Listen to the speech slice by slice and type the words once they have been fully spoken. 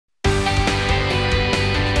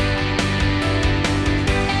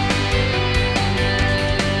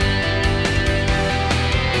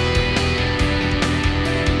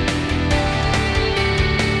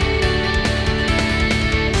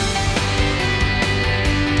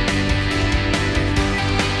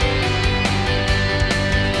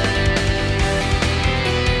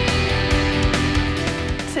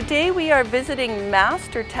are visiting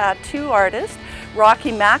master tattoo artist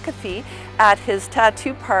Rocky McAfee at his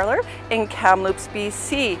tattoo parlor in Kamloops,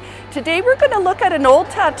 BC. Today we're going to look at an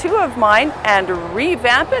old tattoo of mine and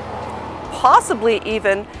revamp it, possibly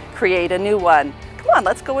even create a new one. Come on,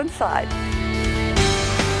 let's go inside.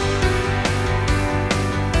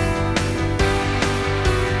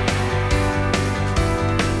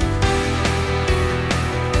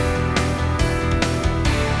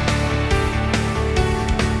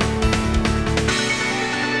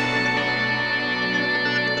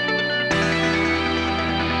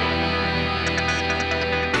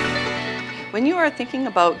 When you are thinking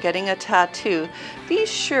about getting a tattoo, be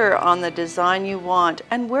sure on the design you want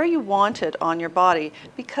and where you want it on your body,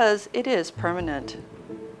 because it is permanent.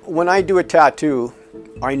 When I do a tattoo,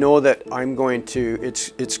 I know that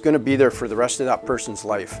it's going to be there for the rest of that person's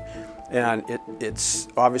life, and it's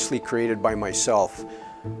obviously created by myself.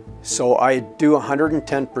 So I do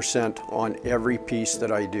 110% on every piece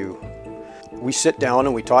that I do. We sit down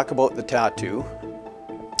and we talk about the tattoo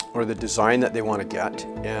or the design that they want to get,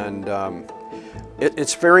 and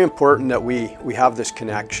it's very important that we have this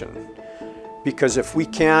connection, because if we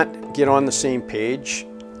can't get on the same page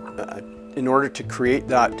in order to create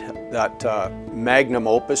that magnum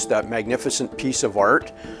opus, that magnificent piece of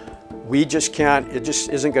art, we just can't, it just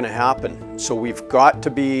isn't going to happen. So we've got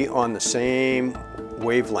to be on the same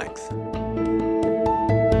wavelength.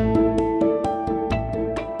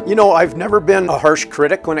 You know, I've never been a harsh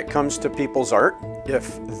critic when it comes to people's art.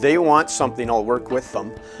 If they want something, I'll work with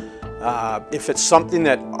them. If it's something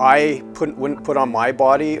that I wouldn't put on my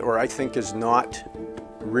body, or I think is not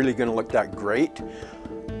really going to look that great,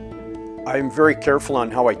 I'm very careful on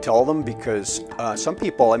how I tell them, because some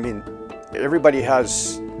people, I mean, everybody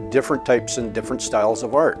has different types and different styles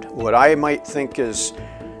of art. What I might think is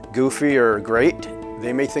goofy or great,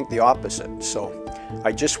 they may think the opposite. So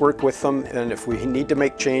I just work with them, and if we need to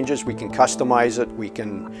make changes, we can customize it, we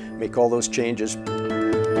can make all those changes.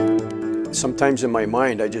 Sometimes in my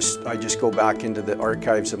mind, I just go back into the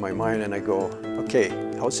archives of my mind and I go, okay,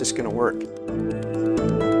 how's this going to work?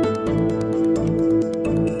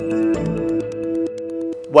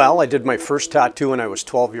 Well, I did my first tattoo when I was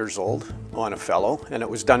 12 years old on a fellow, and it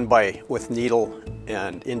was done with needle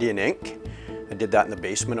and Indian ink. I did that in the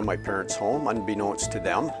basement of my parents' home, unbeknownst to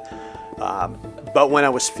them. But when I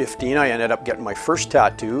was 15, I ended up getting my first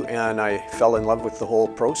tattoo, and I fell in love with the whole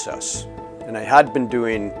process. And I had been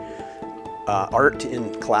doing art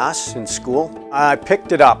in class in school. I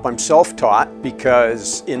picked it up. I'm self-taught,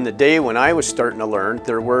 because in the day when I was starting to learn,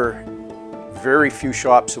 there were very few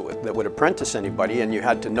shops that would apprentice anybody, and you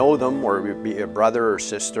had to know them, or it would be a brother or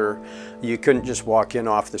sister. You couldn't just walk in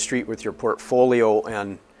off the street with your portfolio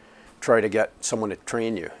and try to get someone to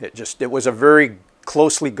train you. It was a very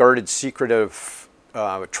closely guarded, secretive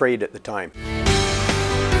trade at the time.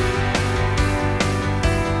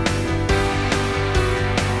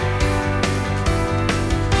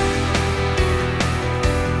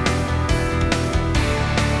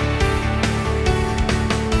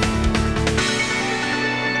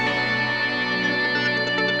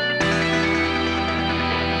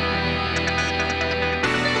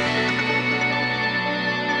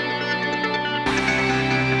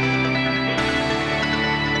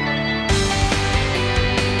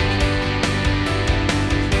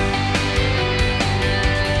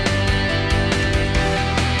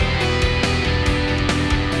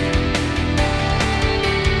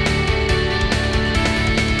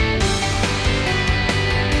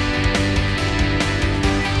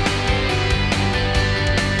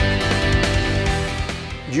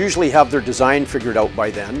 Usually have their design figured out by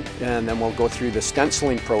then, and then we'll go through the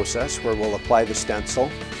stenciling process, where we'll apply the stencil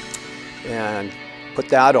and put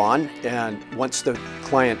that on. And once the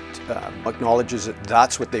client acknowledges that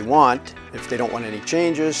that's what they want, if they don't want any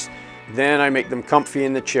changes, then I make them comfy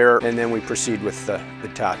in the chair, and then we proceed with the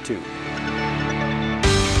tattoo.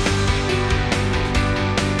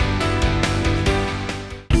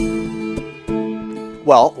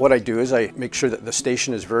 Well, what I do is I make sure that the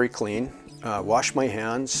station is very clean. Wash my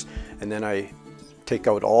hands, and then I take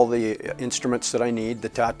out all the instruments that I need, the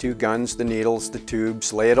tattoo guns, the needles, the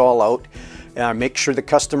tubes, lay it all out, and make sure the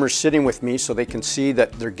customer's sitting with me so they can see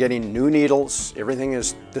that they're getting new needles. Everything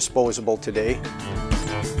is disposable today.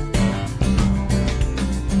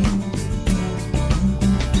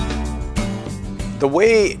 The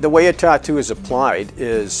way a tattoo is applied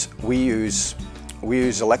is we use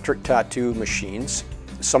electric tattoo machines.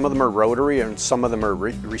 Some of them are rotary and some of them are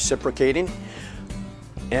reciprocating,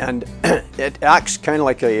 and it acts kind of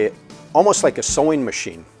like almost like a sewing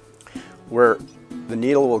machine, where the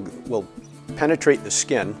needle will penetrate the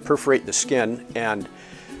skin, perforate the skin, and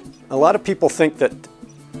A lot of people think that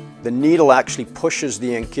the needle actually pushes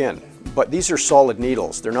the ink in, but these are solid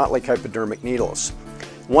needles. They're not like hypodermic needles.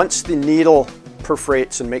 Once the needle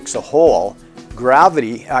perforates and makes a hole,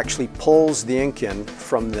 gravity actually pulls the ink in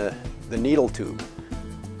from the needle tube.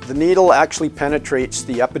 The needle actually penetrates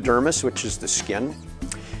the epidermis, which is the skin,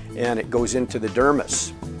 and it goes into the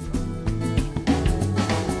dermis.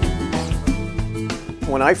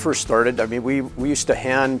 When I first started, I mean, we used to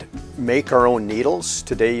hand make our own needles.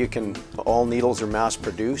 Today all needles are mass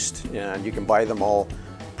produced and you can buy them all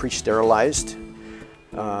pre-sterilized.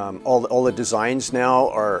 All the designs now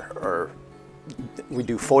we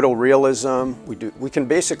do photorealism. We can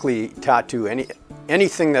basically tattoo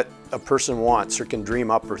anything that a person wants or can dream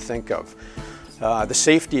up or think of. The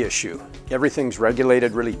safety issue, everything's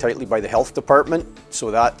regulated really tightly by the health department, so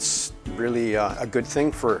that's really a good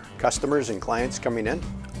thing for customers and clients coming in.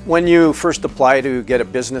 When you first apply to get a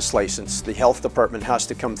business license, the health department has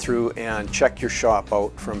to come through and check your shop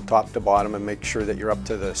out from top to bottom and make sure that you're up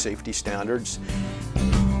to the safety standards.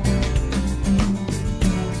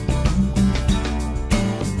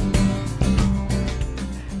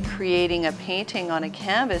 Creating a painting on a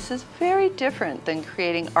canvas is very different than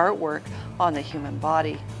creating artwork on the human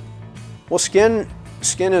body. Well, skin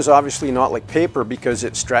is obviously not like paper because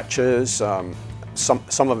it stretches.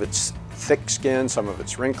 Some of it's thick skin, some of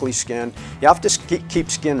it's wrinkly skin. You have to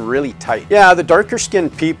keep skin really tight. Yeah, the darker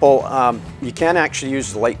skinned people, you can't actually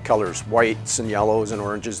use light colors, whites and yellows and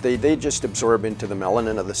oranges. They just absorb into the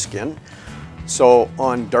melanin of the skin. So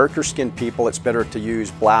on darker skinned people, it's better to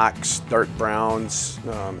use blacks, dark browns.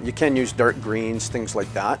 You can use dark greens, things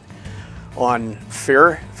like that. On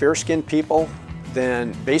fair skinned people,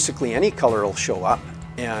 then basically any color will show up,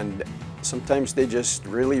 and sometimes they just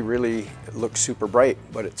really look super bright,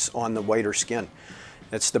 but it's on the whiter skin.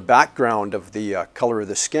 It's the background of the color of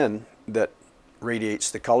the skin that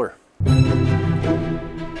radiates the color.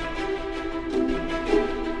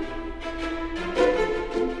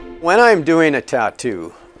 When I'm doing a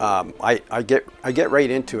tattoo, I get right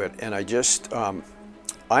into it, and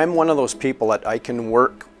I'm one of those people that I can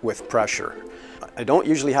work with pressure. I don't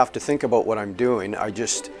usually have to think about what I'm doing.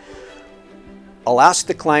 I'll ask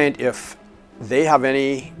the client if they have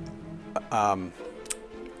any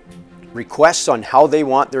requests on how they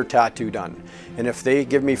want their tattoo done. And if they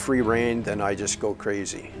give me free rein, then I just go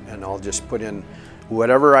crazy. And I'll just put in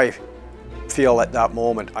whatever I feel at that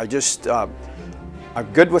moment.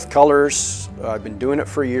 I'm good with colors. I've been doing it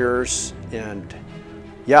for years. And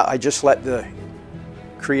yeah, I just let the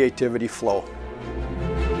creativity flow.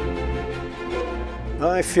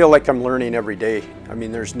 I feel like I'm learning every day. I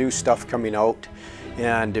mean, there's new stuff coming out,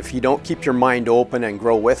 and if you don't keep your mind open and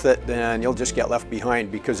grow with it, then you'll just get left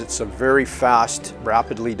behind because it's a very fast,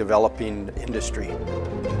 rapidly developing industry.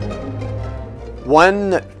 One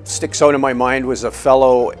that sticks out in my mind was a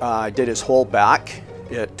fellow did his whole back.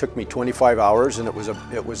 It took me 25 hours, and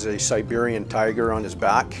it was a Siberian tiger on his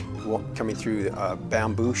back coming through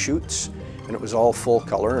bamboo shoots, and it was all full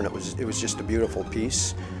color, and it was just a beautiful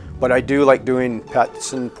piece. But I do like doing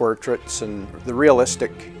pets and portraits, and the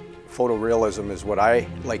realistic photorealism is what I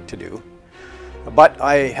like to do. But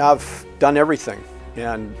I have done everything,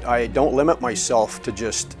 and I don't limit myself to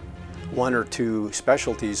just one or two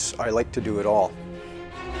specialties. I like to do it all.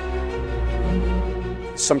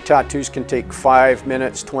 Some tattoos can take 5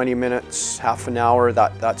 minutes, 20 minutes, half an hour.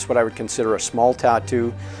 That's what I would consider a small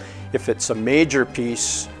tattoo. If it's a major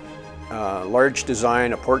piece, large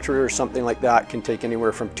design, a portrait or something like that, can take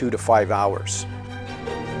anywhere from 2 to 5 hours.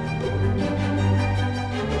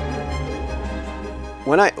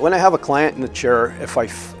 When I have a client in the chair, if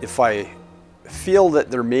I feel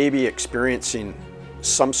that they're maybe experiencing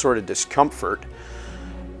some sort of discomfort,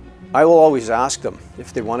 I will always ask them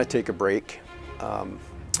if they want to take a break.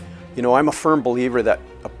 You know, I'm a firm believer that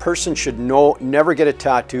a person should never get a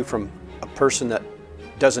tattoo from a person that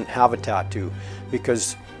doesn't have a tattoo,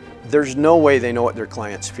 because there's no way they know what their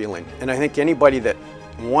client's feeling. And I think anybody that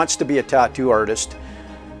wants to be a tattoo artist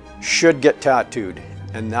should get tattooed,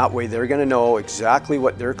 and that way they're going to know exactly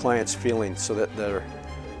what their client's feeling, so that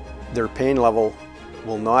their pain level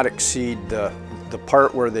will not exceed the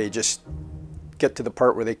part where they just get to the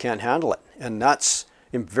part where they can't handle it. And that's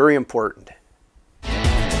very important.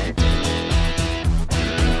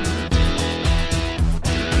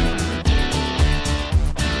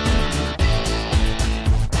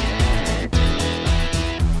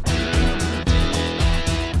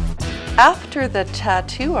 After the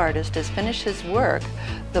tattoo artist has finished his work,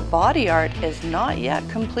 the body art is not yet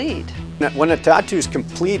complete. When a tattoo is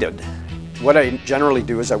completed, what I generally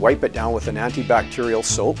do is I wipe it down with an antibacterial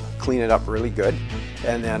soap, clean it up really good,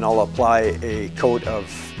 and then I'll apply a coat of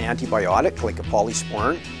antibiotic like a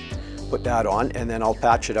polysporin, put that on, and then I'll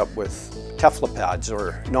patch it up with Tefla pads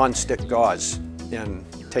or non-stick gauze and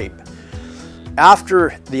tape.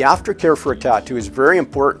 The aftercare for a tattoo is very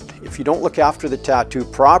important. If you don't look after the tattoo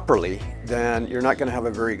properly, then you're not going to have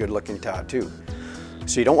a very good looking tattoo.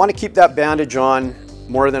 So you don't want to keep that bandage on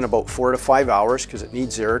more than about 4 to 5 hours because it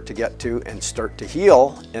needs air to get to and start to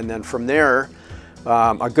heal. And then from there,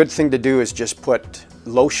 a good thing to do is just put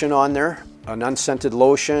lotion on there, an unscented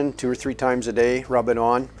lotion 2 or 3 times a day, rub it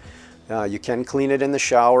on. You can clean it in the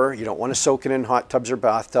shower. You don't want to soak it in hot tubs or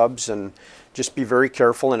bathtubs, and just be very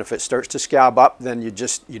careful. And if it starts to scab up, then you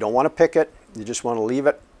don't want to pick it. You just want to leave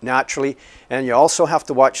it naturally. And you also have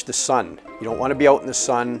to watch the sun. You don't want to be out in the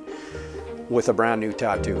sun with a brand new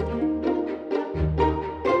tattoo.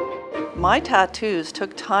 My tattoos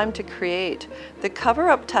took time to create. The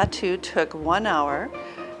cover-up tattoo took 1 hour,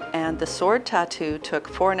 and the sword tattoo took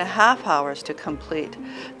 4.5 hours to complete.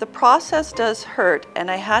 The process does hurt,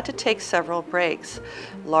 and I had to take several breaks.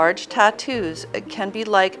 Large tattoos can be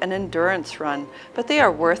like an endurance run, but they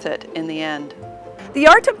are worth it in the end. The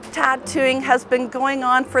art of tattooing has been going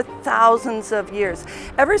on for thousands of years.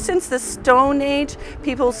 Ever since the Stone Age,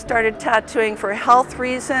 people started tattooing for health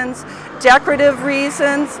reasons, decorative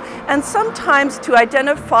reasons, and sometimes to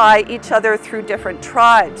identify each other through different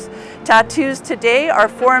tribes. Tattoos today are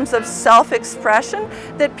forms of self-expression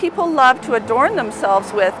that people love to adorn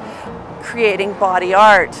themselves with, creating body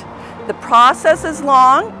art. The process is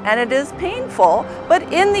long and it is painful, but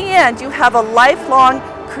in the end you have a lifelong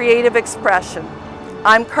creative expression.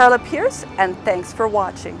 I'm Karla Pearce, and thanks for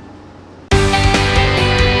watching.